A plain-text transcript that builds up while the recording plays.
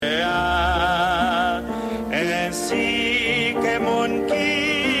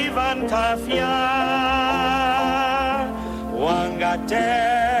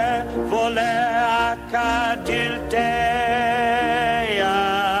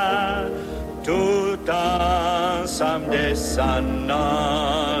descend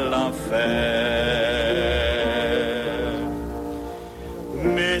dans l'enfer.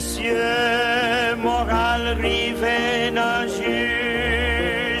 Monsieur moral rivé dans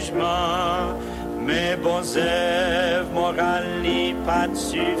jugement, mais bon œuvres moral n'y pas de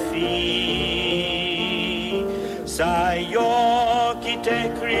suffit. Ça yo qui t'est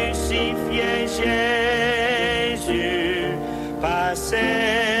crucifié Jésus,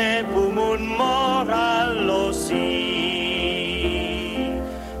 passé pour mon moral aussi.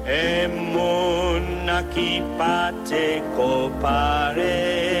 Et mon qui pas te comparé,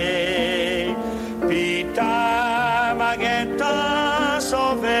 pita magenta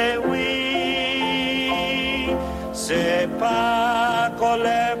sauvé, oui. C'est pas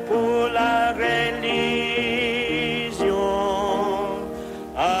colère pour la religion,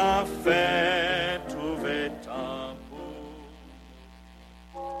 afin trouver temps pour.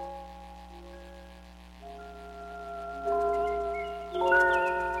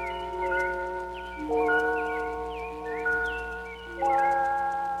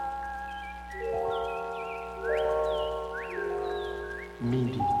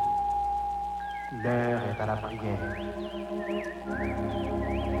 Midi, l'heure est à la prière.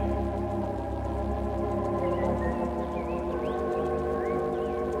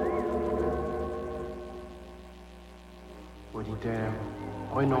 Auditeurs,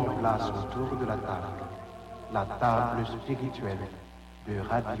 prenons place autour de la table spirituelle de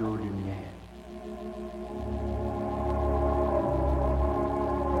Radio Lumière.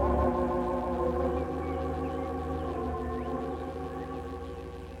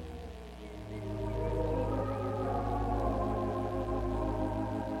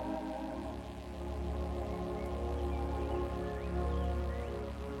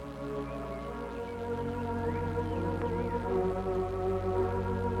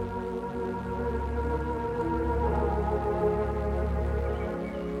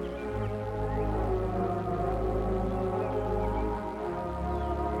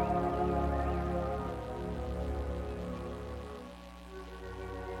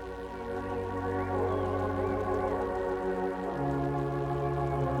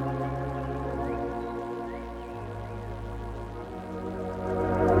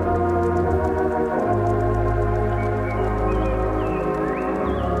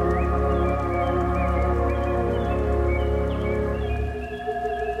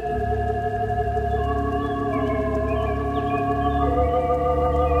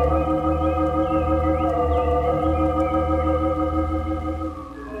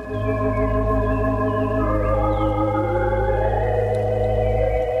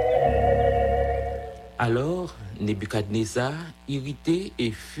 Alors, Nebuchadnezzar, irrité et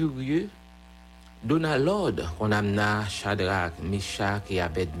furieux, donna l'ordre qu'on amena Shadrach, Meshach et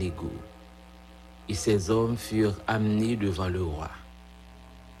Abednego. Et ces hommes furent amenés devant le roi.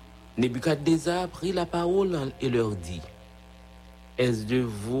 Nebuchadnezzar prit la parole et leur dit: Est-ce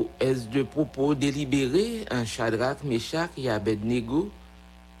de propos délibérés, un Shadrach, Meshach et Abednego,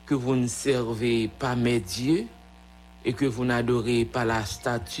 que vous ne servez pas mes dieux et que vous n'adorez pas la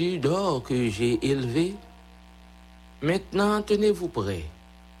statue d'or que j'ai élevée? Maintenant, tenez-vous prêts.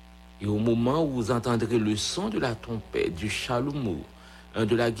 Et au moment où vous entendrez le son de la trompette, du chalumeau,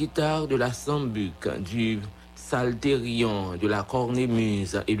 de la guitare, de la sambuc, du psalterion, de la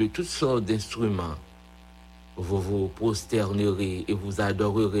cornemuse et de toutes sortes d'instruments, vous vous prosternerez et vous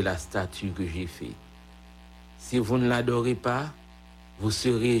adorerez la statue que j'ai faite. Si vous ne l'adorez pas, vous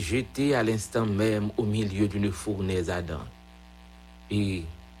serez jetés à l'instant même au milieu d'une fournaise ardente. Et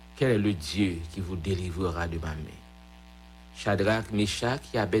quel est le Dieu qui vous délivrera de ma main? Shadrach, Meshach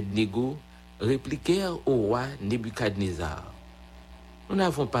et Abednego répliquèrent au roi Nebuchadnezzar: Nous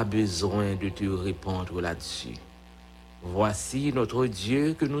n'avons pas besoin de te répondre là-dessus. Voici notre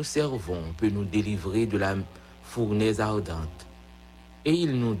Dieu que nous servons peut nous délivrer de la fournaise ardente, et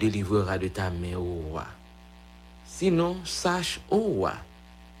il nous délivrera de ta main, ô roi. Sinon, sache, ô roi,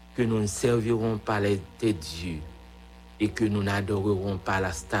 que nous ne servirons pas tes dieux et que nous n'adorerons pas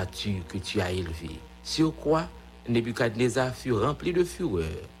la statue que tu as élevée. Sur quoi Nebuchadnezzar fut rempli de fureur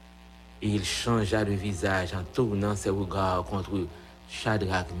et il changea de visage en tournant ses regards contre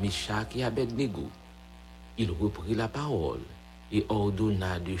Shadrach, Meshach et Abednego. Il reprit la parole et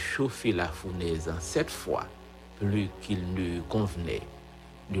ordonna de chauffer la fournaise 7 fois plus qu'il ne convenait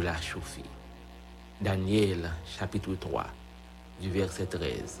de la chauffer. Daniel, chapitre 3, du verset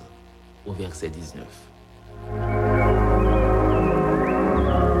 13 au verset 19.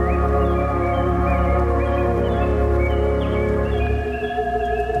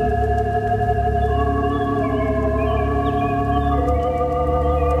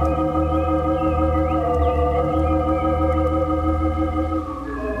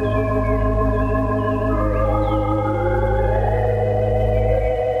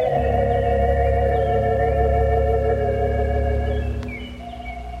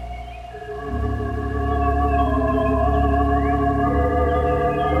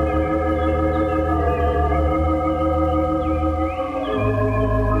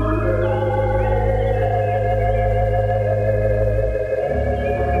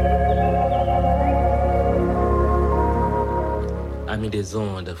 des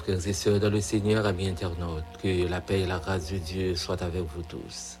ondes, frères et sœurs dans le Seigneur, amis internautes, que la paix et la grâce de Dieu soient avec vous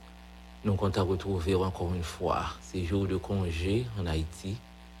tous. Nous comptons retrouver encore une fois ces jours de congé en Haïti.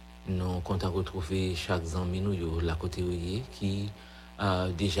 Nous comptons retrouver chaque ami nous la côté qui a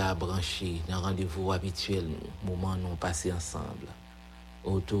déjà branché dans le rendez-vous habituel, moment nous passé ensemble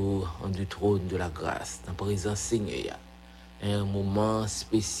autour du trône de la grâce, dans la présence Seigneur. Un moment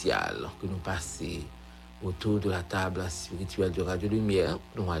spécial que nous passons autour de la table spirituelle de Radio Lumière,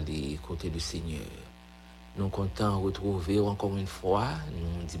 nous aller côté du Seigneur. Nous comptons retrouver encore une fois,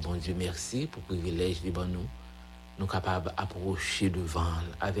 nous disons bon Dieu merci pour le privilège de nous. Nous sommes capables d'approcher devant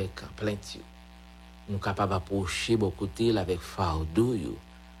avec plainte. Nous sommes capables d'approcher de côté avec fardeau,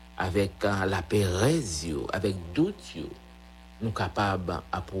 avec la pérèse, avec doute. Nous sommes capables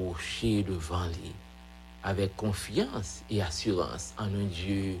d'approcher devant lui avec confiance et assurance en un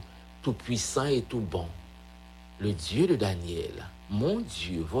Dieu tout-puissant et tout-bon. Le Dieu de Daniel, mon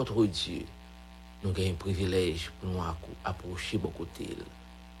Dieu, votre Dieu, nous avons un privilège pour nous approcher de côté.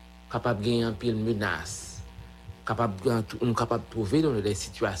 Capable de gagner un pile menace, nous sommes capables de trouver dans des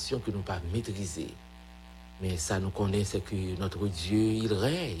situations que nous ne pouvons pas maîtriser. Mais ça, nous connaissons, c'est que notre Dieu, il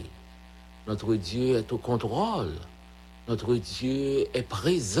règne. Notre Dieu est au contrôle. Notre Dieu est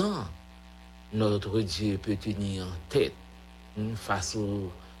présent. Notre Dieu peut tenir tête face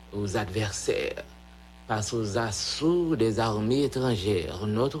aux adversaires, face aux assauts des armées étrangères.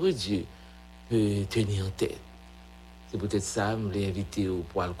 Notre Dieu peut tenir tête. C'est peut-être ça, je l'ai invité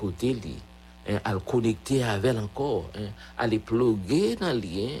pour le côté, à le connecter avec encore, à les plugger dans le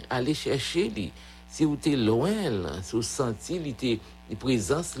lien, à les chercher. Si vous êtes loin, si vous sentez la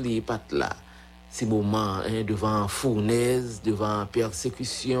présence, les pas là. Ces moments devant fournaise, devant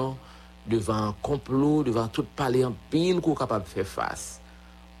persécution, devant complot, devant tout palais en pile qu'on est capable de faire face.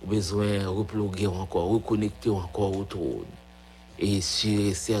 Vous avez besoin de reploguer encore, reconnecter encore au trône. Et sûr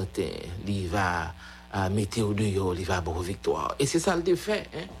et certain, il va mettre au dehors, il va avoir victoire. Et c'est ça le fait.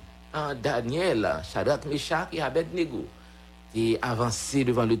 Daniel, Shadrach, Meshach et Abednego, et avancé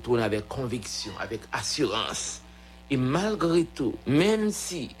devant le trône avec conviction, avec assurance. Et malgré tout, même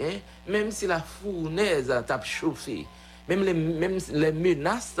si la fournaise t'a chauffé, même les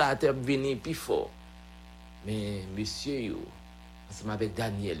menaces t'a venu plus fort, mais monsieur, ensemble avec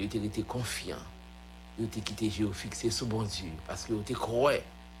Daniel, il était confiant. Il était quitté Dieu, fixé sur bon Dieu, parce qu'il était croyant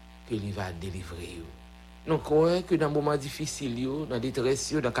qu'il va délivrer. Nous croyons que dans des moments difficiles, dans des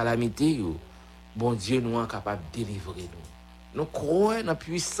détresse, dans la calamité, bon Dieu nous est capable de délivrer nous. Nous croyons dans la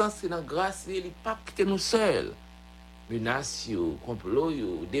puissance et dans la grâce, il n'est pas quitter nous seuls. Menaces, complot,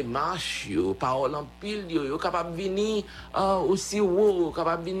 démarches, paroles en pile, capable de venir aussi haut,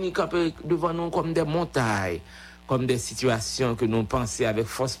 capable de venir devant nous comme des montagnes, comme des situations que nous pensons avec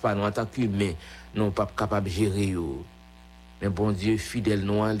force par nous en tant qu'humains, nous ne sommes pas capables de gérer. Mais bon Dieu, fidèle,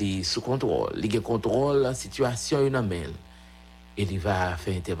 nous, il est sous contrôle. Il contrôle la situation, il amène. Et il va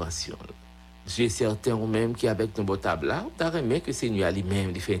faire intervention. Je suis certain ou même qu'avec nos tables là, tu as remis que le Seigneur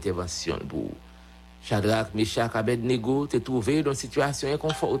lui-même fait intervention pour Shadrach, Meshach, Abednego, te trouvé dans une situation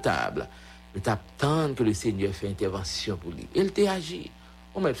inconfortable. Il t'attend que le Seigneur fait intervention pour lui. Il t'a agi.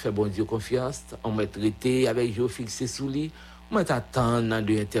 On m'a fait bon Dieu confiance, on m'a traité avec Dieu fixé sous lui. On m'a attendre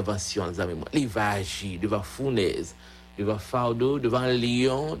de l'intervention. Il va agir devant fournaise, devant fardeau, devant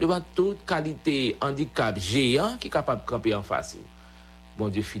lion, devant toute qualité handicap géant qui est capable de camper en face. Bon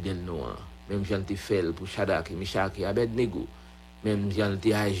Dieu fidèle nous. Même j'en ai fait pour Shadrach, Meshach et Abednego. Même j'en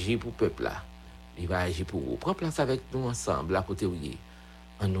ai agi pour le peuple là. Il va agir pour vous. Prends place avec nous ensemble, à côté où il est.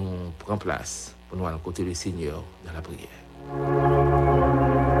 On nous prend place pour nous à côté du Seigneur dans la prière.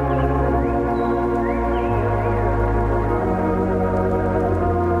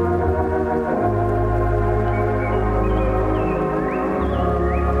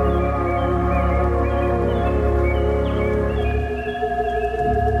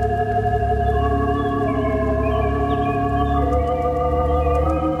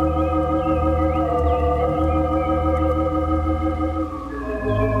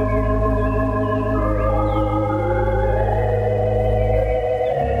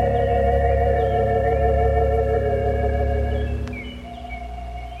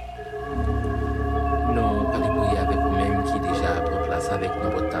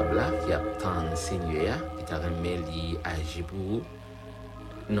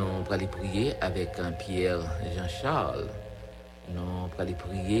 Avec Pierre Jean-Charles. Nous allons aller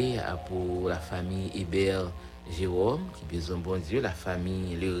prier pour la famille Hébert Jérôme, qui a besoin de bon Dieu, la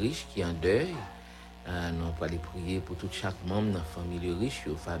famille Le Riche qui est en deuil. Nous allons aller prier pour tout chaque membre de la famille Le Riche,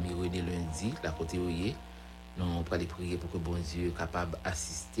 la famille René Lundi, la côté où il est. Nous allons aller prier pour que bon Dieu soit capable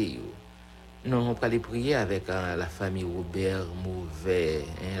d'assister. nous on va aller prier avec la famille Robert Mauvais,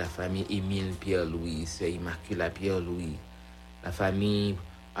 la famille Émile Pierre-Louis, sœur Immaculée Pierre-Louis, la famille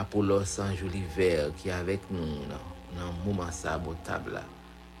Apollos Ange-Oliver qui est avec nous dans un moment sabotable là.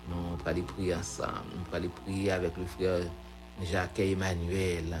 Nous on va aller prier ensemble, nous on va aller prier avec le frère Jacques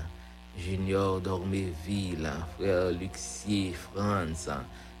Emmanuel, Junior Dorméville, frère Luxier France,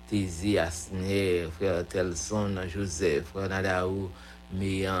 Thésée Asner, frère Telson Joseph, frère Nadaou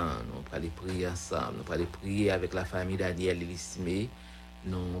Méan. Nous allons prier ensemble. Nous allons prier avec la famille Daniel Elismé.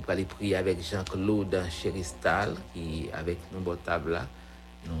 Nous allons prier avec Jean-Claude Chéristal qui est avec nous au table là.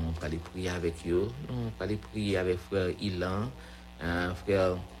 Nous allons prier avec eux. Nous allons prier avec frère Ilan,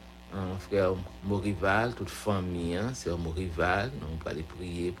 frère Morival, toute famille, sœur Morival. Nous allons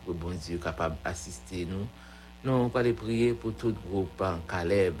prier pour que bon Dieu capable d'assister nous. Nous allons prier pour tout groupe en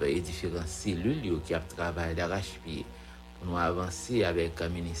Caleb et différentes cellules qui ont travaillé d'arrache-pied. Pour nous avancer avec le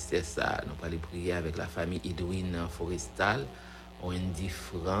ministère ça. Nous allons prier avec la famille Edwin Forestal, Wendy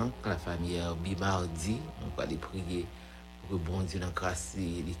Franck, la famille Herbie Mardi. Nous allons prier pour que bon Dieu dans grâce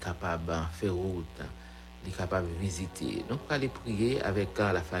est capable de faire route, est capable de visiter. Nous allons prier avec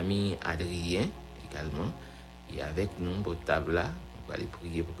la famille Adrien également. Et avec nous, au table là, nous allons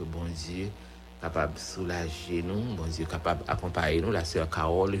prier pour que bon Dieu capable de soulager nous, bon Dieu capable d'accompagner nous, la sœur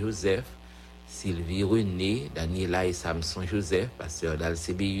Carole Joseph, Sylvie René, Daniela et Samson Joseph, la sœur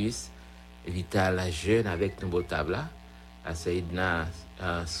d'Alcébius, Vital la jeune avec nous au table là, la sœur Edna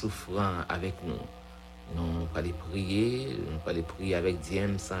souffrant avec nous. Nous allons prier avec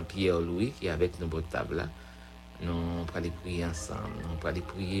Diem Saint-Pierre-Louis qui est avec nous au table là. Nous allons prier ensemble. Nous allons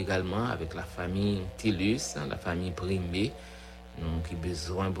prier également avec la famille Tillus, la famille Primé. Nous qui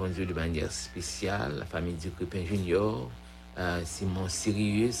besoin, bon Dieu, de manière spéciale, la famille du Crépin Junior, Simon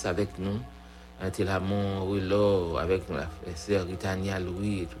Sirius avec nous, Télamon Relor avec nous, la sœur Ritania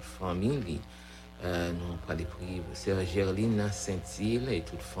Louis et toute famille. Nous allons prier pour sœur Gerline Saint-Île et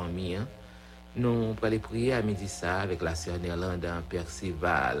toute famille. Nous allons prier à midi ça avec la sœur Nerlande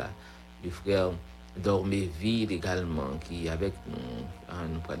Perceval, le frère Dorméville également qui est avec nous.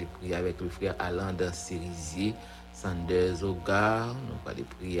 Nous allons prier avec le frère Alain Cerisier, Sanders Ogar. Nous allons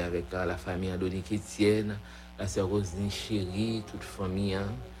prier avec la famille Andonique Etienne, la sœur Rosine Chéri, toute famille.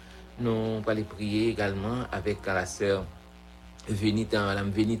 Nous allons prier également avec la sœur Vénitan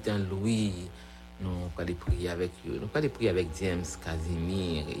Louis. Nous allons prier avec eux. Nous allons prier avec James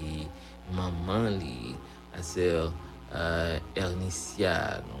Casimir et maman, la sœur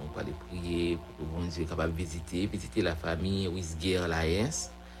Ernicia. Nous allons prier pour que bon Dieu soit capable de visiter la famille Wisguer Laens.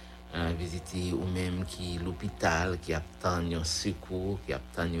 Visiter ou même qui l'hôpital qui attend un secours, qui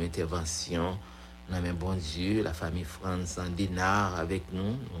attend une intervention. Nous avons bon Dieu, la famille France en Dénard avec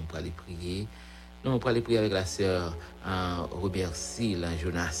nous. Nous allons prier. Nous allons prier avec la sœur Robert Sil,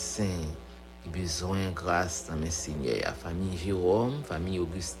 Jonassin, qui a besoin de grâce dans mes seigneurs. La famille Jérôme, famille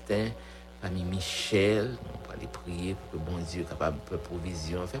Augustin, famille Michel. Nous allons prier pour que bon Dieu soit capable de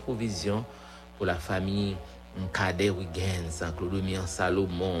faire provision pour la famille Cadet Wiggins, Clodomir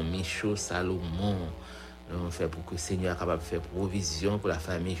Salomon, Michaud Salomon. On fait pour que le Seigneur soit capable de faire provision pour la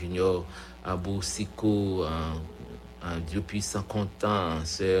famille Junior Boussico, Dieu puissant content,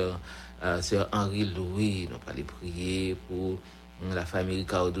 sœur Henri Louis. Nous allons prier pour la famille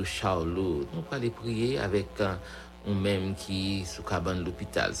Ricardo Charlot. Nous allons prier avec ou même qui sous cabane de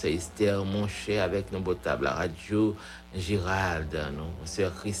l'hôpital. C'est Esther Moncher avec nos beaux tables, la radio Gérald, nos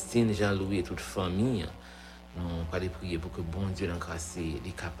sœur Christine, Jean-Louis et toute famille. Nous allons prier pour que bon Dieu l'encrasse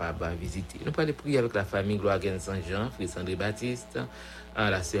est capable de visiter. Nous allons prier avec la famille Gloire Saint-Jean, Fils André Baptiste,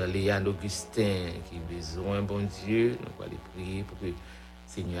 la sœur Léane Augustin qui a besoin, bon Dieu. Nous allons prier pour que le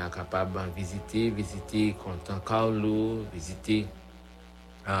Seigneur soit capable de visiter Content Carlo, visiter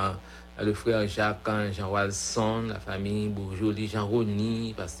le frère Jacques Jean Walson, la famille Bourjoli Jean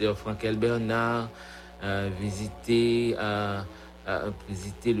Rony, pasteur Frankel Bernard, visiter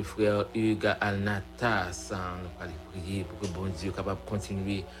le frère Hugues Alnatas. Nous allons prier pour que bon Dieu soit capable de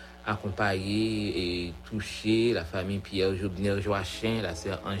continuer à accompagner et toucher la famille Pierre Jobner Joachim, la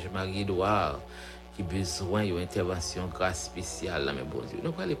sœur Ange-Marie Edouard, qui a besoin d'une intervention grâce spéciale. Mais bon Dieu,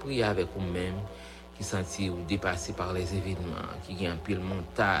 nous allons prier avec vous-même, qui sentit ou dépassé par les événements, qui a un pile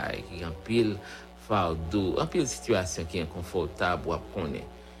montagne, qui a un pile fardeau, un pile situation qui est inconfortable à connaître.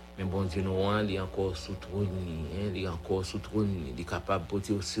 Mais bon Dieu, nous, il est encore sous trône, il est encore sous trône, il est capable de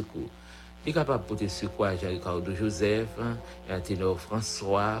porter au secours. Il est capable de porter au secours à Jean-Ricardo Joseph, à Ténor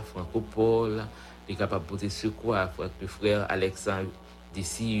François, Franco-Paul, il est capable de porter secours à le frère Alexandre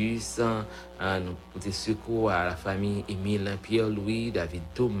Decius, nous porter secours à la famille Émile Pierre-Louis, David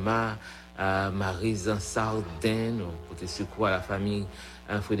Thomas, Marise Sardin, pour te secours à la famille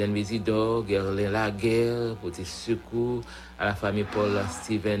Frédéric Mésidor, Gerlin Laguerre, pour te secours à la famille Paul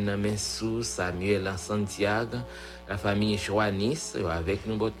Steven Mensou, Samuel Santiago, la famille Joannis, avec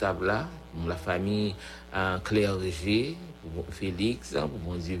nous, là, la famille Clergé, Félix,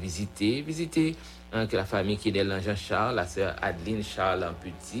 pour bon Dieu visiter que la famille qui est dans Jean-Charles, la sœur Adeline Charles en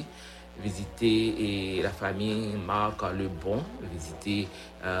petit, visiter et la famille Marc Le Bon, visiter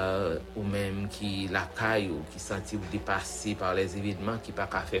ou même qui la caille ou qui sentit ou dépassé par les événements qui pas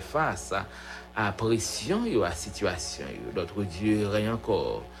qu'à faire face à la pression ou à la situation. Notre Dieu règne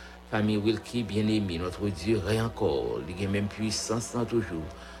encore. Famille Wilkie bien-aimée, notre Dieu règne encore. Il y a même puissance toujours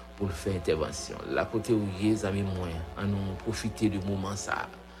pour faire intervention. La côté où il y a amis moins, à nous profiter du moment ça.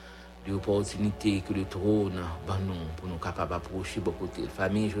 De l'opportunité que le trône ban nous pour nous capables d'approcher beaucoup de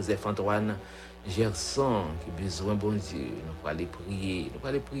famille Joseph Antoine Gerson qui a besoin bon Dieu nous pour aller prier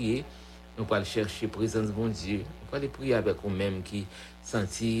nous pour aller chercher présence bon Dieu nous pour aller prier avec nous-mêmes qui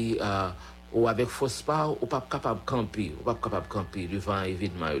senti ou avec force pas ou pas capable camper devant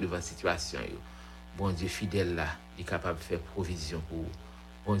événement devant situation bon Dieu fidèle là il est capable de faire provision pour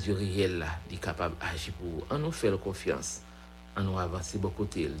bon Dieu réel là il est capable d'agir pour en nous faire confiance. On nous avance beaucoup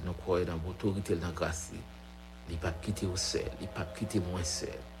de nous croyons dans l'autorité, dans la grâce. Il ne peut pas quitter au seul, il ne peut pas quitter moins seul.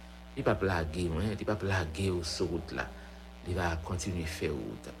 Il ne peut pas plaguer, il ne peut pas plaguer sur route là. Il va continuer à faire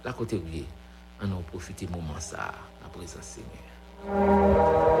route. La côté où on nous profite du moment ça, la présence Seigneur.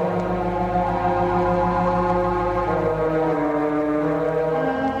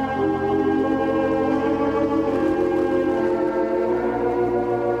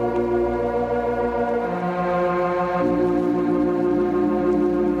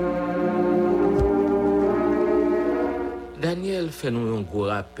 Fait nous un gros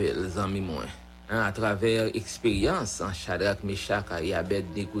rappel, amis moi, à travers expérience, Shadrach, Meshach et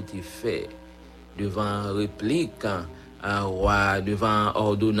Abednego fait devant réplique, roi devant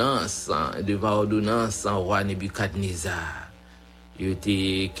ordonnance, roi Nebuchadnezzar. Il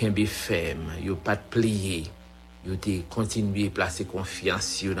était qu'un ferme, il pas de plier, il était continuer à placer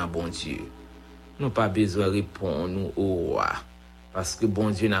confiance dans bon Dieu. Nous pas besoin de répondre nous au roi, parce que bon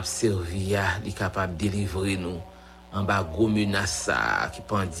Dieu n'a servi, il est capable de délivrer nous. En bas gros menace qui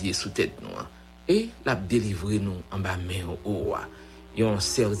pendait sous tête nous et l'a délivrer nous en bas main au roi. Yon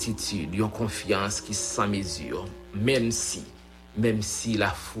certitude, yon confiance qui sans mesure, même si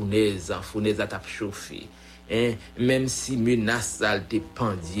la fournaise a t'a chauffé, même si menace a te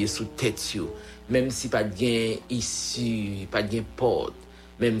pendait sous tête yo, même si pas gain issue, pas gain porte,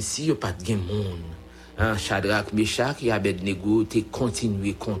 même si yo pas gain monde. Shadrach, Meshach et Abednego te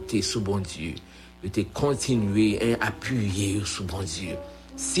continuer compter sur bon Dieu. De te continuer à appuyer sur bon Dieu.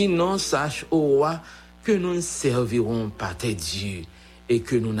 Sinon, sache, ô roi, que nous ne servirons pas tes dieux et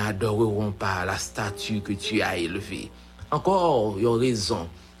que nous n'adorerons pas la statue que tu as élevée. Encore, il y a raison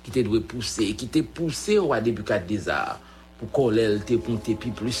qui te poussé au roi Nebuchadnezzar pour qu'on te ponte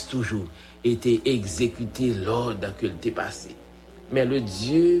plus toujours et te exécuter l'ordre que t'est passé. Mais le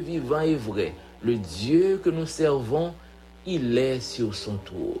Dieu vivant et vrai, le Dieu que nous servons, il est sur son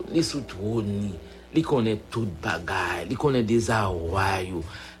trône, il est sous trône, il connaît toute bagaille, il connaît des arrois,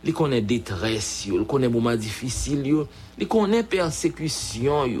 il connaît détresse, il connaît moments difficiles, il connaît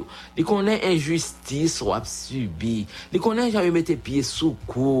persécution, il connaît injustice ou subi, il connaît j'avais mettre pieds sous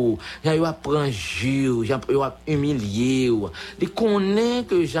cou, j'avais prendre jure, j'avais humilier, il connaît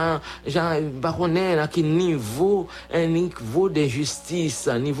que Jean pas connaît à quel niveau d'injustice,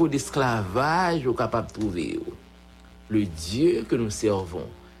 un niveau d'esclavage ou capable de trouver. Le Dieu que nous servons,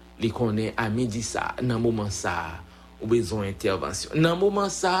 il connaît à midi ça, dans moment ça, ou besoin d'intervention. Dans moment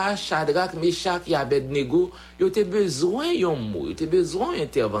ça, Shadrach, Meshach et Abednego, ils ont besoin d'un mot, ils ont besoin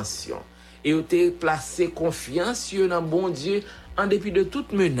d'intervention. Et ils ont placé confiance dans bon Dieu en dépit de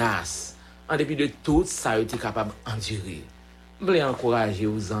toute menace, en dépit de tout ça, ils étaient capables d'endurer. Je voulais encourager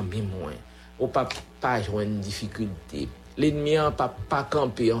aux amis moins, ou pas joindre une difficulté. L'ennemi n'a pas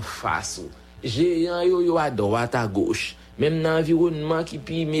camper en face. Géant yo à droite à gauche même dans l'environnement qui est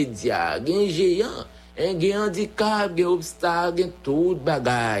immédiat gen géant gen handicap gen obstacle gen tout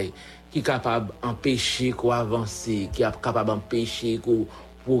bagaille qui est capable d'empêcher qu'on avancer qui est capable d'empêcher qu'on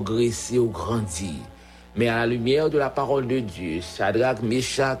progresser ou grandir. Mais à la lumière de la parole de Dieu, Shadrach,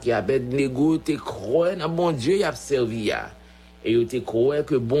 Meshach et Abednego te croient dans bon Dieu y a servi ya. Et vous te croyez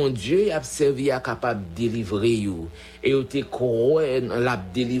que bon Dieu a servi à capable de délivrer you. Et vous te croyez l'a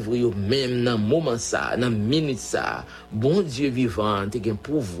délivrer you même dans moment ça, dans minute ça. Bon Dieu vivant, te gen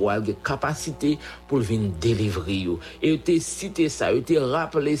pouvoir, gen capacité pour venir délivrer you. Et vous te cité ça, vous te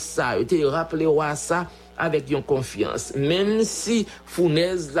rappelé ça, vous te rappelé ça avec une confiance. Même si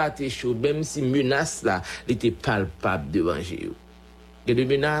fournaise là t'es chaud, même si menace là, elle était palpable devant vous. Il y a des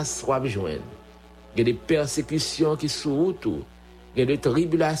menaces qu'on va joindre. Il y a des persécutions qui sont autour. Il y a des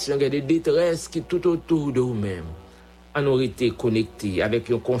tribulations, il y a des détresses qui sont tout autour de vous-même. On aurait été connectés avec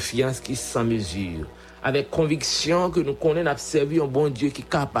une confiance qui sans mesure, avec conviction que nous connaissons servi un bon Dieu qui est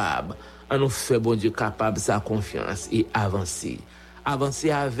capable. On nous fait bon Dieu capable sa confiance et avancer.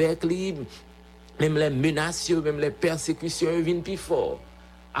 Avancer avec lui, même les menaces, même les persécutions viennent plus fort.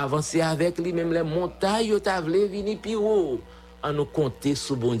 Avancer avec lui, même les montagnes viennent plus haut. On nous compter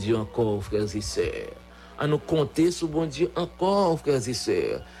sur bon Dieu encore, frères et sœurs. On nous compter sur bon Dieu encore, frères et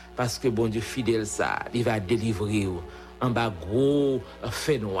sœurs. Parce que bon Dieu fidèle ça, il va délivrer en bas gros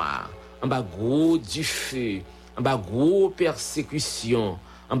fait noir, en bas gros du feu, en bas gros persécution,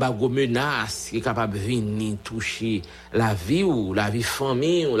 en bas gros menace qui est capable de venir toucher la vie ou la vie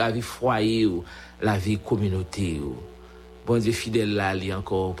famille ou la vie foyer ou la vie communauté. Bon Dieu fidèle là, il est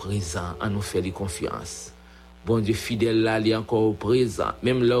encore présent, on nous fait confiance. Bon Dieu fidèle là, il est encore présent.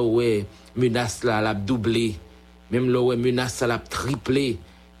 Même là où menace là, l'a doublé. Même là où menace l'a triplé.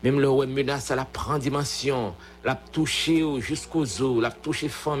 Même là où menace l'a prend dimension. L'a touché jusqu'aux os. L'a touché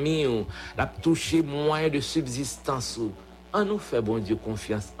famille. L'a touché moyens de subsistance. On nous fait bon Dieu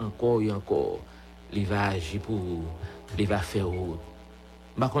confiance encore et encore. Il va agir pour vous. Il va faire autre.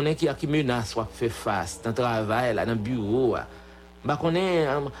 Je connais qui a qui menace soit fait face dans le travail, là, dans le bureau. Je connais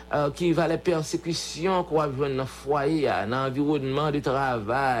qui va les persécutions qu'on va voir dans le foyer, dans l'environnement de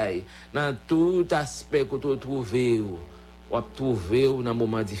travail, dans tout aspect que tu trouves, ou à trouver dans un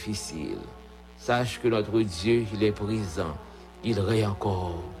moment difficile. Sache que notre Dieu, il est présent, il règne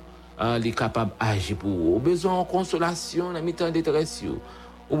encore, il est capable d'agir pour vous. Besoin de consolation dans mi-temps de détresse,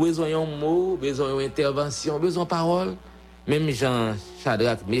 ou besoin d'un mot, besoin d'une intervention, besoin de parole. Même Jean,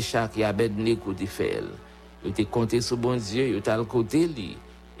 Shadrach, Meshach et Abednego de fait. Il était compté sur bon Dieu, il était à côté lui.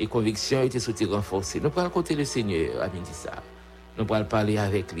 Et conviction était sorti renforcée. Nous allons côté le Seigneur à midi ça. Nous allons parler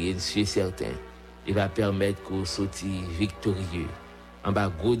avec lui, je suis certain. Il va permettre qu'on sorte victorieux. En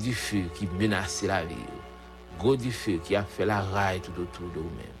bas, gros du feu qui menaçait la vie. Gros du feu qui a fait la raille tout autour de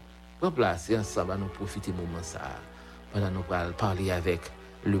nous-mêmes. Prends place et ensemble, nous profiter du moment ça. Pendant nous allons parler avec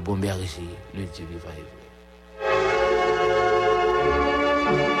le bon berger, le Dieu vivant et vrai.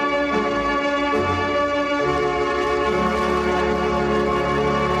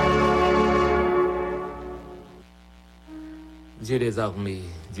 Dieu des armées,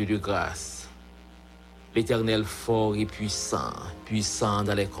 Dieu de grâce, l'Éternel fort et puissant, puissant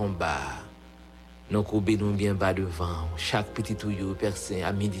dans les combats. Nous courbons nous bien bas devant, chaque petit touillou percé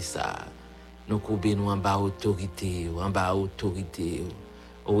à midi ça. Nous courbons nous en bas autorité.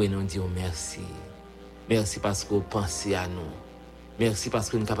 Oui, nous disons merci. Merci parce que vous pensez à nous. Merci parce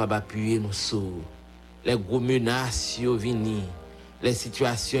que nous sommes capables d'appuyer nous sur les gros menaces qui viennent, les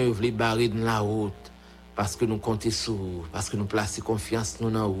situations qui veulent barrer de la route. Parce que nous comptons sur vous, parce que nous plaçons confiance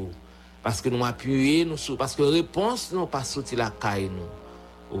nous dans vous, parce que nous appuyons nous sur, parce que réponse nous pas sorti la caille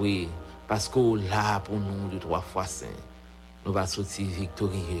nous. Oui, parce que vous là pour nous de 3 fois saint. Nous va sortir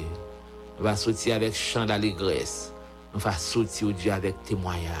victorieux. Nous va sortir avec chant d'allégresse. Nous va sortir au Dieu avec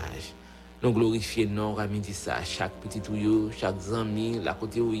témoignage. Nous glorifions non à midi ça, chaque petit touillot, chaque ami, la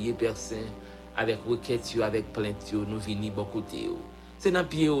côté où il est personne, avec requête, avec plainte, nous venons bon côté. C'est dans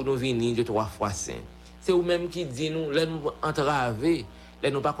pied où nous venons de 3 fois saint. C'est vous-même qui dit nous, là nous entraver, là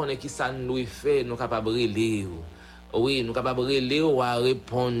nous pas connaître qui ça nous fait, nous capables de relayer. Oui, nous capables de relayer ou à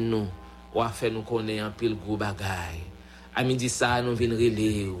répondre nous, ou à faire nous connaître un pile gros bagaille. À midi ça nous vinn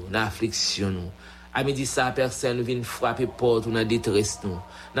relayer dans affliction nous. À midi ça personne nous vinn frapper porte ou dans détresse nous,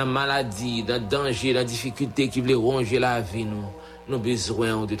 dans maladie, dans danger, dans difficulté qui veut ronger la vie nous. Nous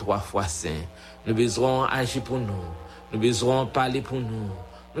besoin de 3 fois saint. Nous besoin agir pour nous. Nous besoin parler pour nous.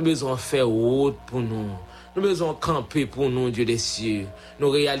 Nous besoin faire route pour nous. Nous besoin camper pour nous, Dieu des cieux. Nous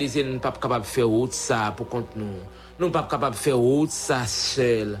réaliser nous ne sommes pas capables de faire route ça pour contre nous. Nous ne sommes pas capables de faire route ça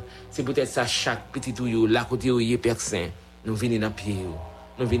seul. C'est peut-être ça chaque petit tuyau, là côté où il y a personne. Nous venons dans pied.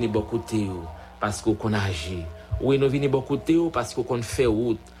 Nous venons de côté parce qu'on agit. Oui, nous venons de côté parce qu'on fait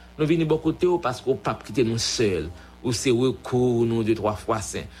route. Nous venons de côté parce qu'on ne peut pas quitter nous seuls. Ou c'est recours nous de 3 fois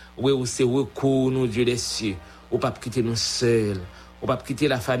saint. Oui, ou c'est recours nous Dieu des cieux. Ou pas quitter nous seuls. Ou pas quitter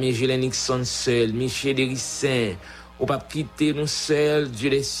la famille Gilles Nixon seul, Michel Dérissin. Ou pas quitter nous seuls,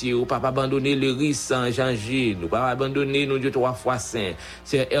 Dieu des cieux. Ou pas abandonner le Rissan, Jean-Gilles. Ou pas abandonner nous Dieu 3 fois saint.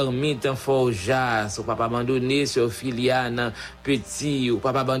 Sœur Hermite en Forjas. Ou pas abandonner Sœur Filiane Petit. Ou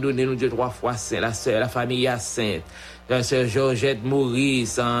pas abandonner nous Dieu 3 fois saint. La famille Hyacinthe. La sœur Georgette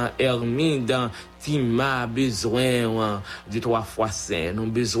Maurice en Hermine dans Tima besoin du 3 fois saint. Nous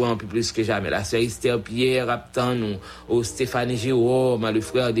besoin un peu plus que jamais. La sœur Esther Pierre attend nous. Au Stéphanie Jérôme, le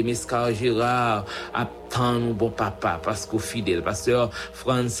frère de Mescar Gérard attend nous, bon papa, parce qu'au fidèle. Pasteur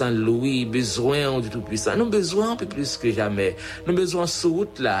France Louis, besoin du Tout-Puissant. Nous besoin un peu plus que jamais. Nous besoin sur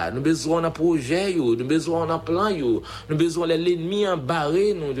route là. Nous besoin d'un projet, nous besoin d'un plan, nous besoin l'ennemi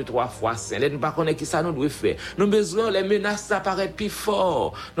embarré nous de 3 fois saint. Nous pas connaître qui ça nous doit faire. Nous besoin les menaces apparaître plus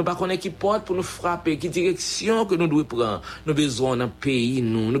fort. Nous pas connaître qui porte pour nous frapper, qui direction que nous devons prendre. Nous besoin d'un pays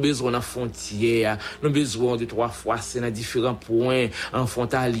nous besoin d'un frontière, nous besoin de 3 fois saint dans différents points en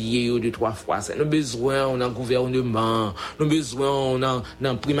frontalier de 3 fois saint. Nous besoin d'un gouvernement, nous besoin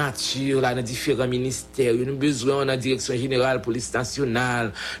d'un primature là dans différents ministères, nous besoin dans direction générale police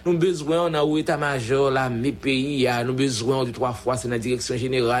nationale, nous besoin dans état-major là mes pays, nous besoin de 3 fois saint dans direction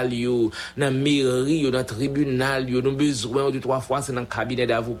générale yo, dans mairie yo, dans tribunal yo, nous besoin de 3 fois saint dans cabinet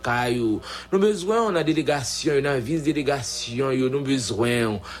d'avocat yo, nous besoin dans délégation, dans vice délégation yo, nous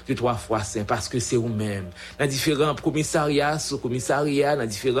besoin de 3 fois saint parce que c'est vous-même dans différents commissariats, sous-commissariats, dans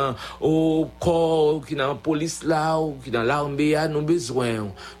différents corps qui dans la police là ou qui dans l'armée, nous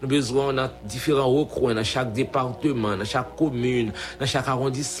besoin dans différents recoins dans chaque département, dans chaque commune, dans chaque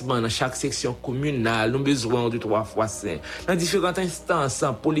arrondissement, dans chaque section communale, nous besoin de 3 fois saint dans différentes instances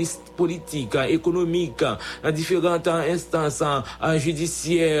politiques, économiques, dans différentes instances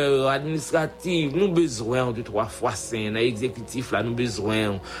judiciaires, administratives, nous besoin de 3 fois saint dans l'exécutif là, nous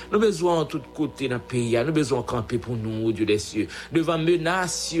besoin de tous côtés dans le pays, nous besoin de camper pour nous, Dieu des cieux, devant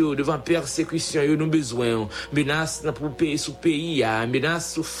menaces, devant persécution, nous besoin menaces pour pays sous pays,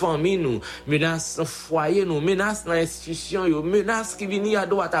 menaces sous famille nous, menaces dans foyer nous, menaces dans institution, menaces qui viennent à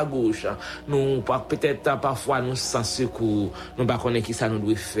droite à gauche. Nous peut-être parfois nous sans secours, nous pas connaître qui ça nous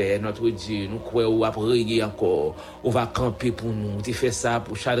doit faire, notre Dieu, nous croyons à prier encore, on va camper pour nous. Tu fais ça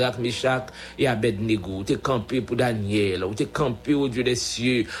pour Shadrach, Meshach et Abednego, tu camper pour Daniel, tu camper au Dieu des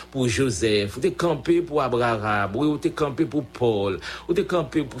cieux pour Joseph, tu camper pour Abraham, tu camper pour Paul, tu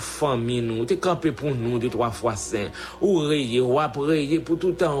camper pour famille nous, tu camper pour nous de 3 fois saint. Ou prier pour tout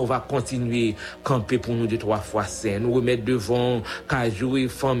le temps, on va continuer camper pour nous de 3 fois saint. Nous remettre devant Kajou et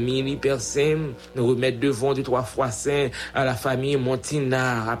famille personne, nous remettre devant de 3 fois saint à la famille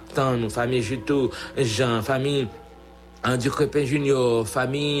Montina, Raptan, nous famille Juto, Jean, famille du Crépin Junior,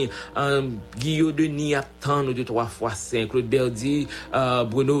 famille Guillaume Denis attend nous de 3 fois saint, Claude Berdy,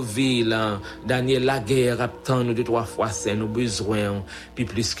 Brunoville, Daniel Laguerre attend nous de 3 fois saint, nous besoin puis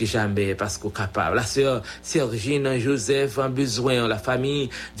plus que jamais parce qu'on capable. La sœur Sergine Joseph a besoin, la famille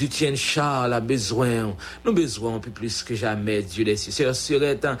du Tien Charles a besoin, nous besoin puis plus que jamais, Dieu des cieux. Sœur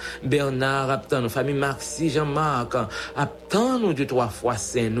Surette Bernard attend nous, famille Maxi Jean-Marc attend nous de 3 fois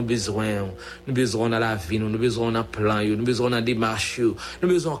saint, nous besoin dans la vie, nous besoin dans plan, nous besoin dans démarche, nous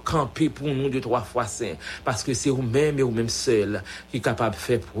besoin camper pour nous de 3 fois saint parce que c'est vous-même et vous-même seul qui est capable de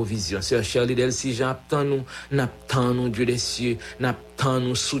faire provision. Sœur Shirley Delcy Jean n'attend nous Dieu des cieux, n'attend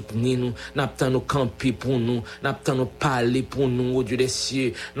nous soutenir nous, n'attend nous camper pour nous, n'attend nous parler pour nous au Dieu des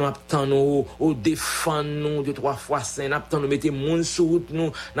cieux, n'attend nous défendre nous de 3 fois saint, n'attend nous mettre monde sur route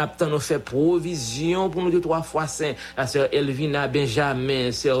nous, n'attend nous faire provision pour nous de 3 fois saint. La sœur Elvina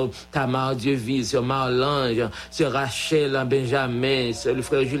Benjamin, sœur Tamar Dieuville, sœur Marlange, sœur Rachel Benjamin, sœur le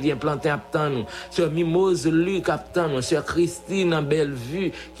frère Julien Plantin attend nous, sœur Mimose Luc attend nous, sœur Christine en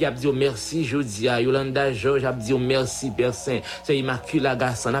Bellevue qui a dit merci Jodia, Yolanda Georges a dit merci Père Saint, sœur Immaculée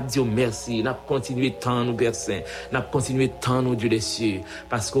Agassan a dit merci, n'a continué tant nous Père Saint, n'a continué tant nous Dieu des cieux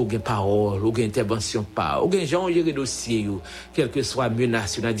parce qu'on a parole, on a intervention pas, on a gens gérer dossier quel que soit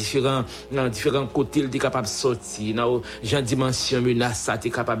menace dans différents côtés il est capable de sortir, dans gens dimension menace ça est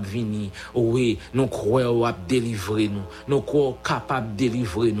capable de venir. Oui, nous croyons à délivrer nous croyons capable de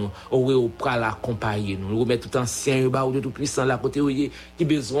délivrer nous. Oui, on peut l'accompagner nous remettre tout ancien de tout puissant là côté qui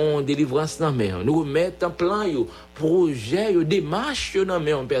besoin de délivrance dans main. Nous remettre en plan projet démarche dans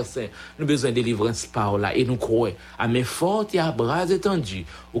main personne. Nous besoin de délivrance par là et nous croyons à main forte et à bras étendus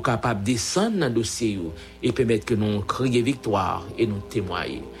ou capable de descendre dans dossier et permettre que nous crier victoire et nous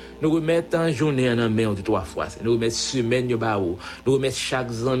témoigner. Nous remettre en journée en main de 3 fois. Nous remettre semaine nous remettre chaque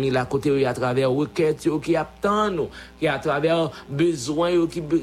ami là côté à travers requête qui attend nous, qui à travers besoin qui